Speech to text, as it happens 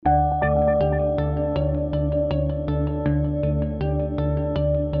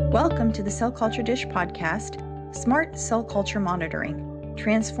Welcome to the Cell Culture Dish podcast, Smart Cell Culture Monitoring,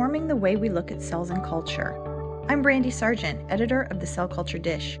 transforming the way we look at cells and culture. I'm Brandy Sargent, editor of the Cell Culture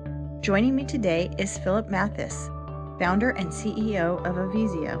Dish. Joining me today is Philip Mathis, founder and CEO of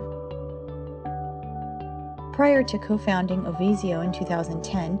Ovezio. Prior to co-founding Ovezio in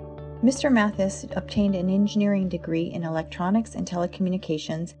 2010, Mr. Mathis obtained an engineering degree in electronics and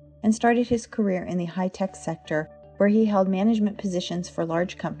telecommunications and started his career in the high-tech sector, where he held management positions for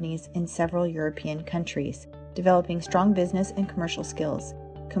large companies in several European countries, developing strong business and commercial skills,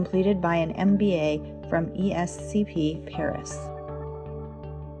 completed by an MBA from ESCP Paris.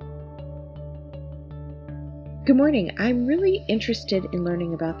 Good morning. I'm really interested in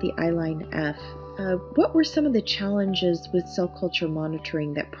learning about the I-Line F. What were some of the challenges with cell culture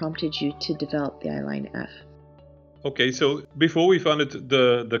monitoring that prompted you to develop the I-Line F? Okay, so before we founded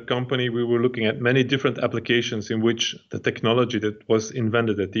the company, we were looking at many different applications in which the technology that was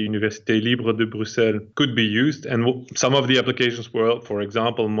invented at the Université Libre de Bruxelles could be used. And some of the applications were, for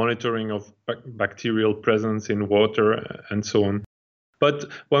example, monitoring of bacterial presence in water and so on. But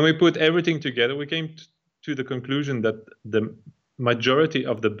when we put everything together, we came to the conclusion that the majority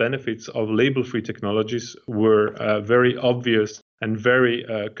of the benefits of label-free technologies were very obvious and very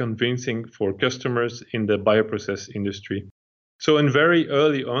convincing for customers in the bioprocess industry. So, very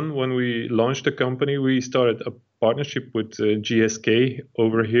early on, when we launched the company, we started a partnership with GSK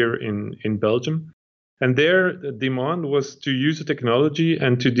over here in Belgium. And their demand was to use the technology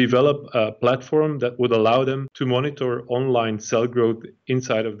and to develop a platform that would allow them to monitor online cell growth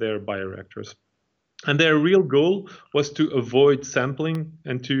inside of their bioreactors. And their real goal was to avoid sampling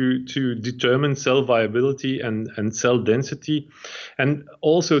and to determine cell viability and cell density, and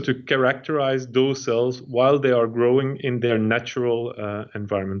also to characterize those cells while they are growing in their natural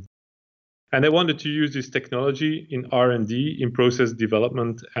environment. And they wanted to use this technology in R&D, in process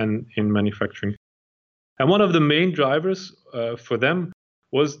development, and in manufacturing. And one of the main drivers for them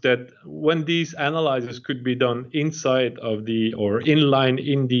was that when these analyzers could be done inside of or inline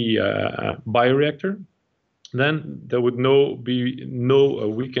in the bioreactor, then there would be no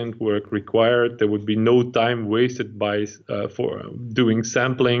weekend work required. There would be no time wasted for doing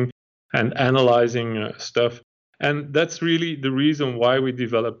sampling and analyzing stuff. And that's really the reason why we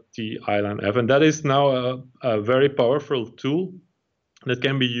developed the I-Line F. And that is now a very powerful tool that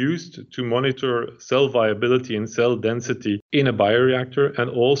can be used to monitor cell viability and cell density in a bioreactor, and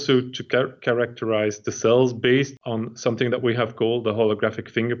also to characterize the cells based on something that we have called the holographic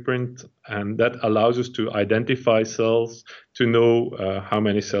fingerprint. And that allows us to identify cells, to know how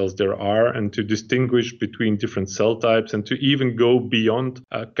many cells there are, and to distinguish between different cell types, and to even go beyond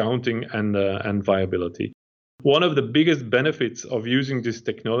counting and viability. One of the biggest benefits of using this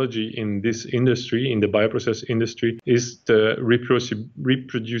technology in this industry, in the bioprocess industry, is the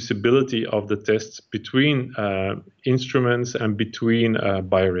reproducibility of the tests between instruments and between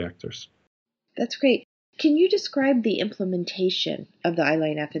bioreactors. That's great. Can you describe the implementation of the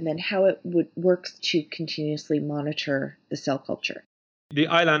I-Line F and then how it works to continuously monitor the cell culture? The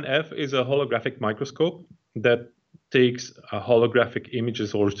I-Line F is a holographic microscope that takes holographic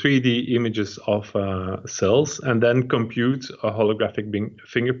images or 3D images of cells and then computes a holographic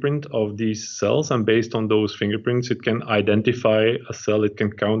fingerprint of these cells. And based on those fingerprints, it can identify a cell, it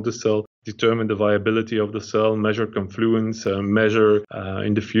can count the cell, determine the viability of the cell, measure confluence, measure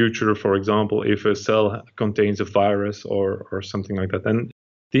in the future, for example, if a cell contains a virus or something like that. And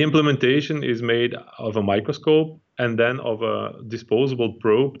the implementation is made of a microscope and then of a disposable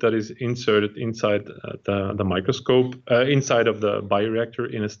probe that is inserted inside the microscope, inside of the bioreactor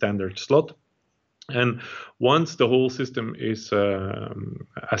in a standard slot. And once the whole system is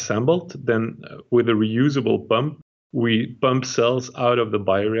assembled, then with a reusable pump, we pump cells out of the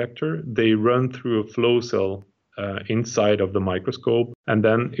bioreactor. They run through a flow cell inside of the microscope, and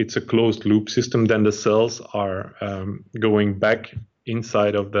then it's a closed loop system. Then the cells are going back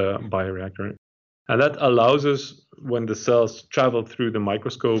inside of the bioreactor. And that allows us, when the cells travel through the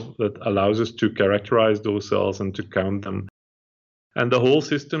microscope, that allows us to characterize those cells and to count them. And the whole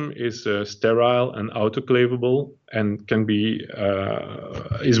system is sterile and autoclavable and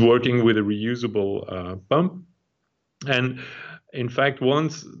is working with a reusable pump. And in fact,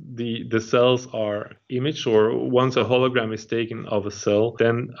 once the cells are imaged, or once a hologram is taken of a cell,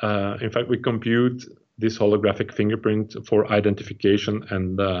 then in fact we compute this holographic fingerprint for identification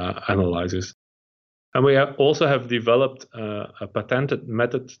and analysis. And we also have developed a patented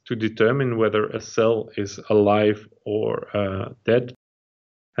method to determine whether a cell is alive or dead.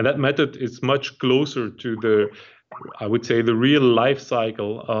 And that method is much closer to the I would say, the real life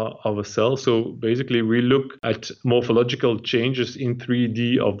cycle of a cell. So basically, we look at morphological changes in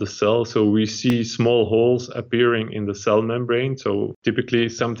 3D of the cell. So we see small holes appearing in the cell membrane. So typically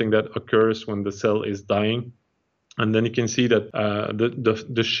something that occurs when the cell is dying. And then you can see that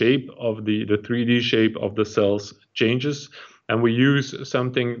the shape of the 3D shape of the cells changes. And we use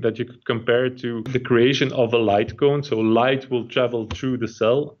something that you could compare to the creation of a light cone. So light will travel through the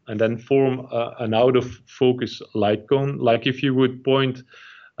cell and then form an out of focus light cone. Like if you would point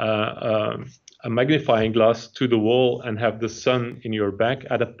a magnifying glass to the wall and have the sun in your back,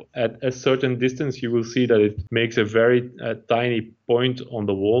 at a certain distance, you will see that it makes a very tiny point on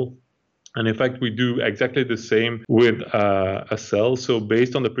the wall. And in fact, we do exactly the same with a cell. So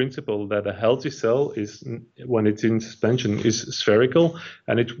based on the principle that a healthy cell is, when it's in suspension, is spherical,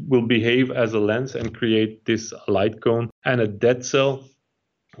 and it will behave as a lens and create this light cone. And a dead cell,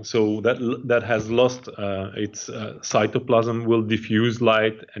 so that has lost its cytoplasm, will diffuse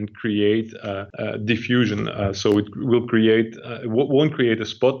light and create diffusion. So it will create, won't create a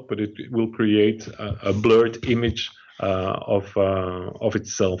spot, but it will create a blurred image of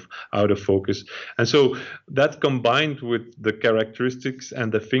itself out of focus. And so that combined with the characteristics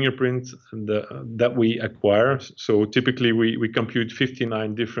and the fingerprints that we acquire. So typically we compute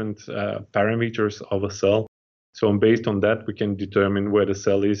 59 different parameters of a cell. So based on that, we can determine where the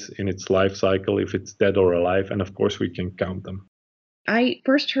cell is in its life cycle, if it's dead or alive, and of course we can count them. I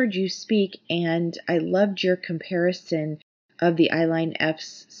first heard you speak, and I loved your comparison of the Eyeline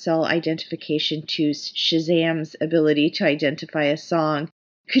F's cell identification to Shazam's ability to identify a song.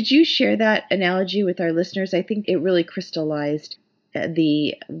 Could you share that analogy with our listeners? I think it really crystallized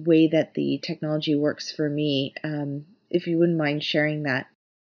the way that the technology works for me. If you wouldn't mind sharing that.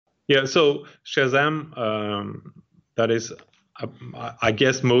 Yeah, so Shazam, that is, I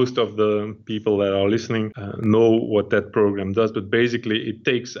guess most of the people that are listening know what that program does, but basically it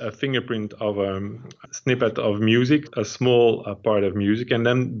takes a fingerprint of a snippet of music, a small part of music, and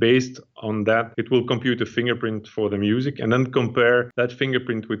then based on that, it will compute a fingerprint for the music and then compare that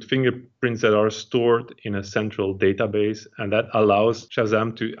fingerprint with fingerprints that are stored in a central database. And that allows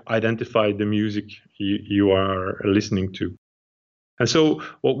Shazam to identify the music you are listening to. And so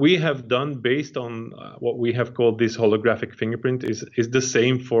what we have done based on what we have called this holographic fingerprint is the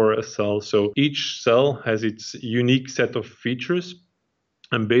same for a cell. So each cell has its unique set of features.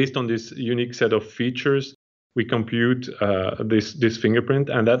 And based on this unique set of features, we compute this fingerprint.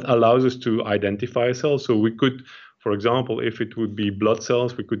 And that allows us to identify a cell. So we could, for example, if it would be blood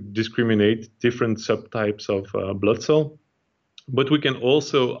cells, we could discriminate different subtypes of blood cell. But we can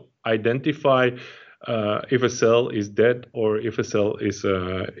also identify if a cell is dead or if a cell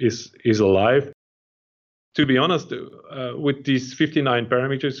is alive. To be honest, with these 59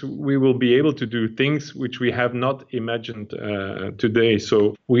 parameters, we will be able to do things which we have not imagined today.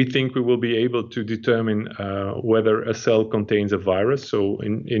 So we think we will be able to determine whether a cell contains a virus. So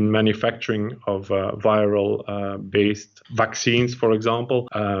in manufacturing of viral-based vaccines, for example,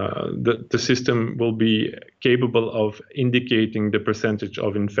 the system will be capable of indicating the percentage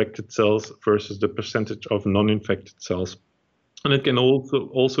of infected cells versus the percentage of non-infected cells. And it can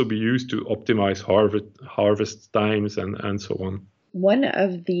also be used to optimize harvest times and so on. One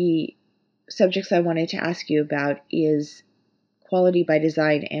of the subjects I wanted to ask you about is quality by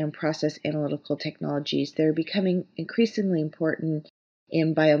design and process analytical technologies. They're becoming increasingly important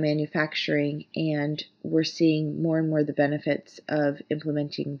in biomanufacturing, and we're seeing more and more the benefits of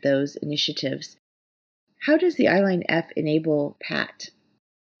implementing those initiatives. How does the Eyeline F enable PAT?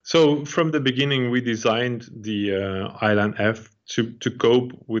 So from the beginning, we designed the Eyeline F to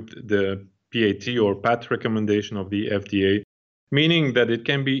cope with the PAT or PAT recommendation of the FDA, meaning that it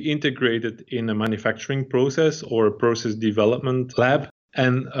can be integrated in a manufacturing process or a process development lab,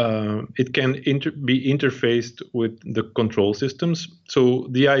 and it can be interfaced with the control systems. So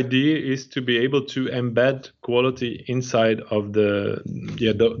the idea is to be able to embed quality inside of the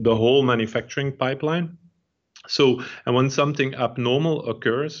whole manufacturing pipeline. So, and when something abnormal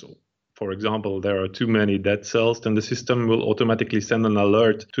occurs, for example, there are too many dead cells, then the system will automatically send an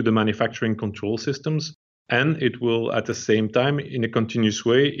alert to the manufacturing control systems. And it will, at the same time, in a continuous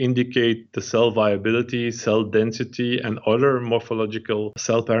way, indicate the cell viability, cell density, and other morphological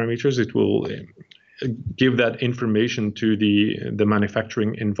cell parameters. It will give that information to the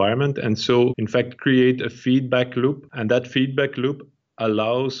manufacturing environment. And so, in fact, create a feedback loop. And that feedback loop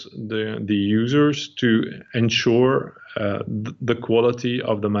allows the users to ensure the quality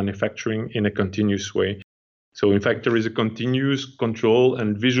of the manufacturing in a continuous way. So in fact, there is a continuous control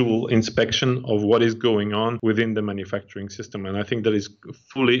and visual inspection of what is going on within the manufacturing system. And I think that is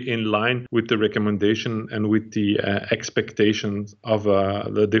fully in line with the recommendation and with the expectations of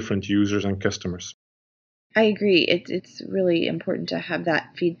the different users and customers. I agree. It's really important to have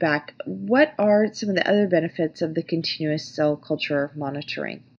that feedback. What are some of the other benefits of the continuous cell culture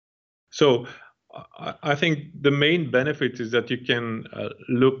monitoring? So I think the main benefit is that you can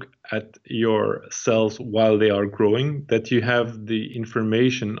look at your cells while they are growing, that you have the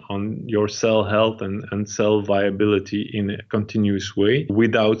information on your cell health and cell viability in a continuous way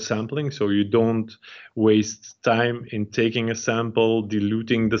without sampling. So you don't waste time in taking a sample,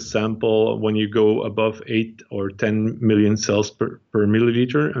 diluting the sample when you go above 8 or 10 million cells per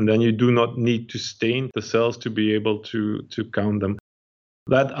milliliter, and then you do not need to stain the cells to be able to count them.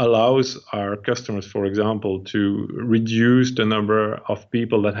 That allows our customers, for example, to reduce the number of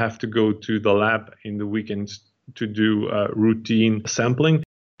people that have to go to the lab in the weekends to do routine sampling.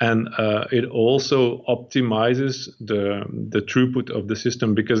 And it also optimizes the throughput of the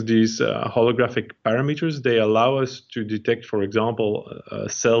system, because these holographic parameters, they allow us to detect, for example,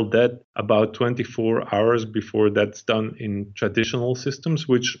 cell death about 24 hours before that's done in traditional systems,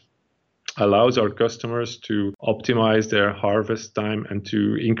 which allows our customers to optimize their harvest time and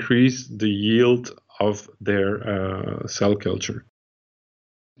to increase the yield of their cell culture.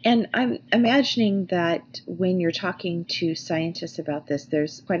 And I'm imagining that when you're talking to scientists about this,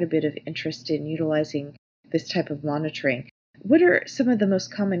 there's quite a bit of interest in utilizing this type of monitoring. What are some of the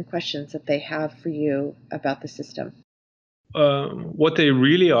most common questions that they have for you about the system? What they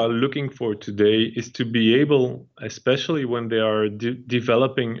really are looking for today is to be able, especially when they are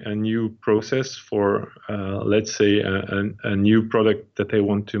developing a new process for, let's say, a new product that they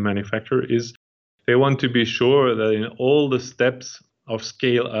want to manufacture, is they want to be sure that in all the steps of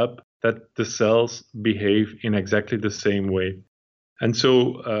scale up, that the cells behave in exactly the same way. And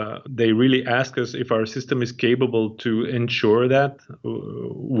so they really ask us if our system is capable to ensure that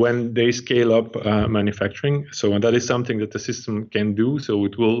when they scale up manufacturing. So that is something that the system can do. So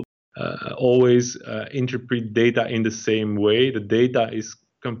it will always interpret data in the same way. The data is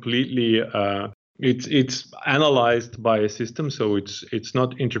completely it's analyzed by a system, so it's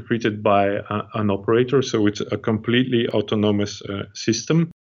not interpreted by an operator. So it's a completely autonomous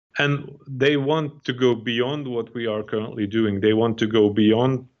system. And they want to go beyond what we are currently doing. They want to go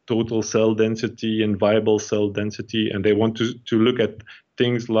beyond total cell density and viable cell density. And they want to look at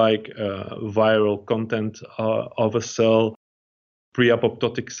things like viral content of a cell,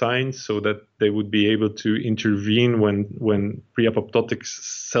 pre-apoptotic signs, so that they would be able to intervene when pre-apoptotic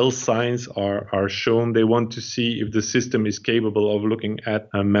cell signs are shown. They want to see if the system is capable of looking at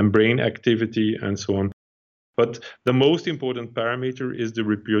membrane activity and so on. But the most important parameter is the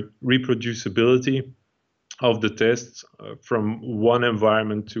reproducibility of the tests from one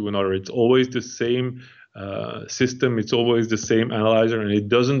environment to another. It's always the same system, it's always the same analyzer, and it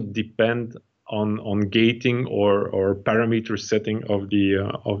doesn't depend on gating or parameter setting of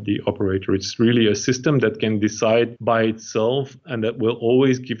the operator. It's really a system that can decide by itself and that will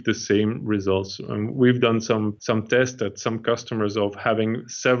always give the same results. We've done some tests at some customers of having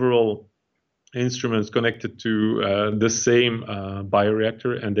several instruments connected to the same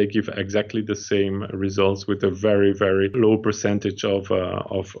bioreactor, and they give exactly the same results with a very, very low percentage of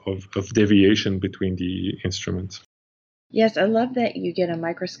deviation between the instruments. Yes, I love that you get a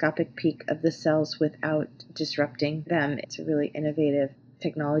microscopic peek of the cells without disrupting them. It's a really innovative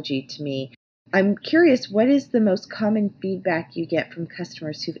technology to me. I'm curious, what is the most common feedback you get from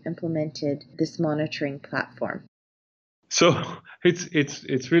customers who've implemented this monitoring platform? So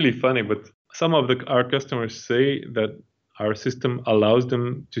it's really funny, but some of our customers say that our system allows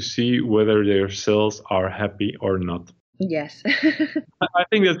them to see whether their cells are happy or not. Yes. I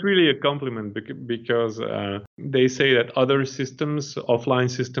think that's really a compliment, because they say that other systems, offline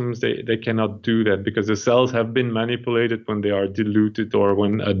systems, they cannot do that, because the cells have been manipulated when they are diluted, or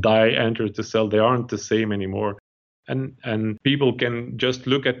when a dye enters the cell, they aren't the same anymore. And people can just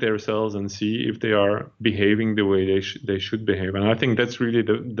look at their cells and see if they are behaving the way they should behave. And I think that's really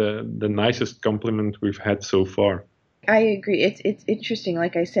the nicest compliment we've had so far. I agree. It's interesting.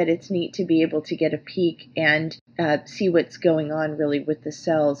 Like I said, it's neat to be able to get a peek and see what's going on really with the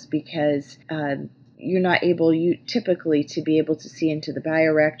cells, because you're not able, typically, to be able to see into the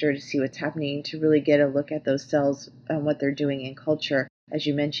bioreactor to see what's happening, to really get a look at those cells and what they're doing in culture. As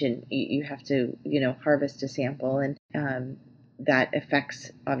you mentioned, you have to harvest a sample, and that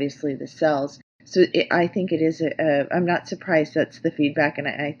affects obviously the cells. So I think it is I'm not surprised that's the feedback, and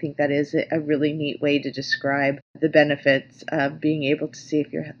I think that is a really neat way to describe the benefits of being able to see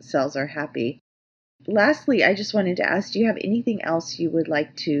if your cells are happy. Lastly, I just wanted to ask, do you have anything else you would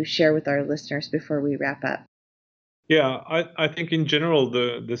like to share with our listeners before we wrap up? Yeah, I think in general,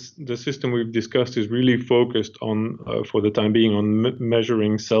 the system we've discussed is really focused on, for the time being, on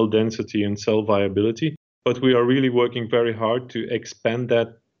measuring cell density and cell viability. But we are really working very hard to expand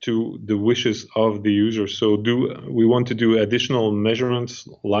that to the wishes of the user. So we want to do additional measurements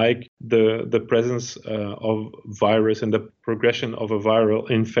like the presence of virus and the progression of a viral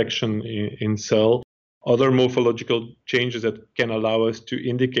infection in cell, other morphological changes that can allow us to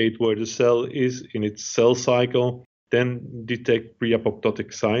indicate where the cell is in its cell cycle, then detect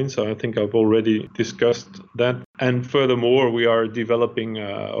pre-apoptotic signs. So I think I've already discussed that. And furthermore, we are developing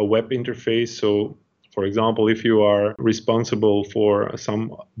a web interface. So for example, if you are responsible for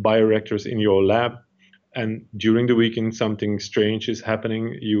some bioreactors in your lab, and during the weekend something strange is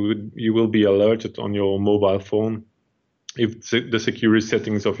happening, you will be alerted on your mobile phone if the security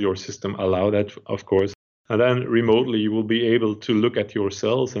settings of your system allow that, of course. And then remotely, you will be able to look at your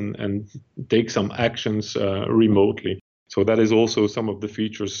cells and take some actions remotely. So that is also some of the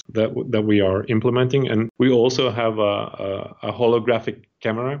features that we are implementing. And we also have a holographic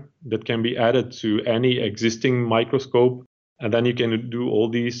camera that can be added to any existing microscope. And then you can do all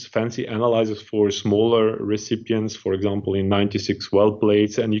these fancy analyzers for smaller recipients, for example, in 96 well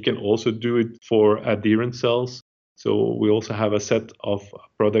plates. And you can also do it for adherent cells. So we also have a set of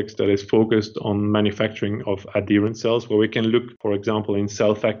products that is focused on manufacturing of adherent cells, where we can look, for example, in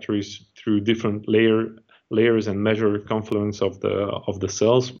cell factories through different layers and measure confluence of the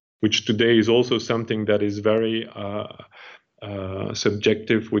cells, which today is also something that is very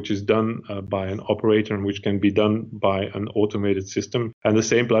subjective, which is done by an operator and which can be done by an automated system. And the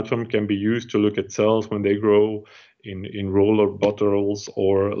same platform can be used to look at cells when they grow in roller bottles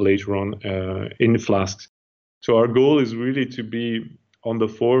or later on in flasks. So our goal is really to be on the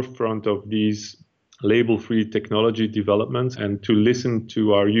forefront of these label-free technology developments and to listen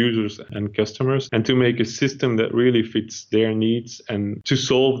to our users and customers and to make a system that really fits their needs and to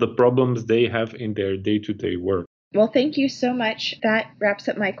solve the problems they have in their day-to-day work. Well, thank you so much. That wraps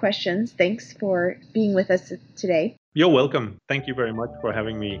up my questions. Thanks for being with us today. You're welcome. Thank you very much for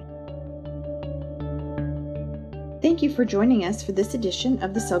having me. Thank you for joining us for this edition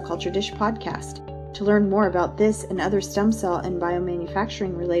of the Cell Culture Dish podcast. To learn more about this and other stem cell and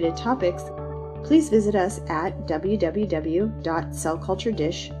biomanufacturing related topics, please visit us at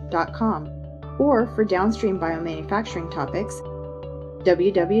www.cellculturedish.com, or for downstream biomanufacturing topics,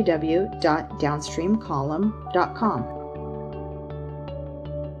 www.downstreamcolumn.com.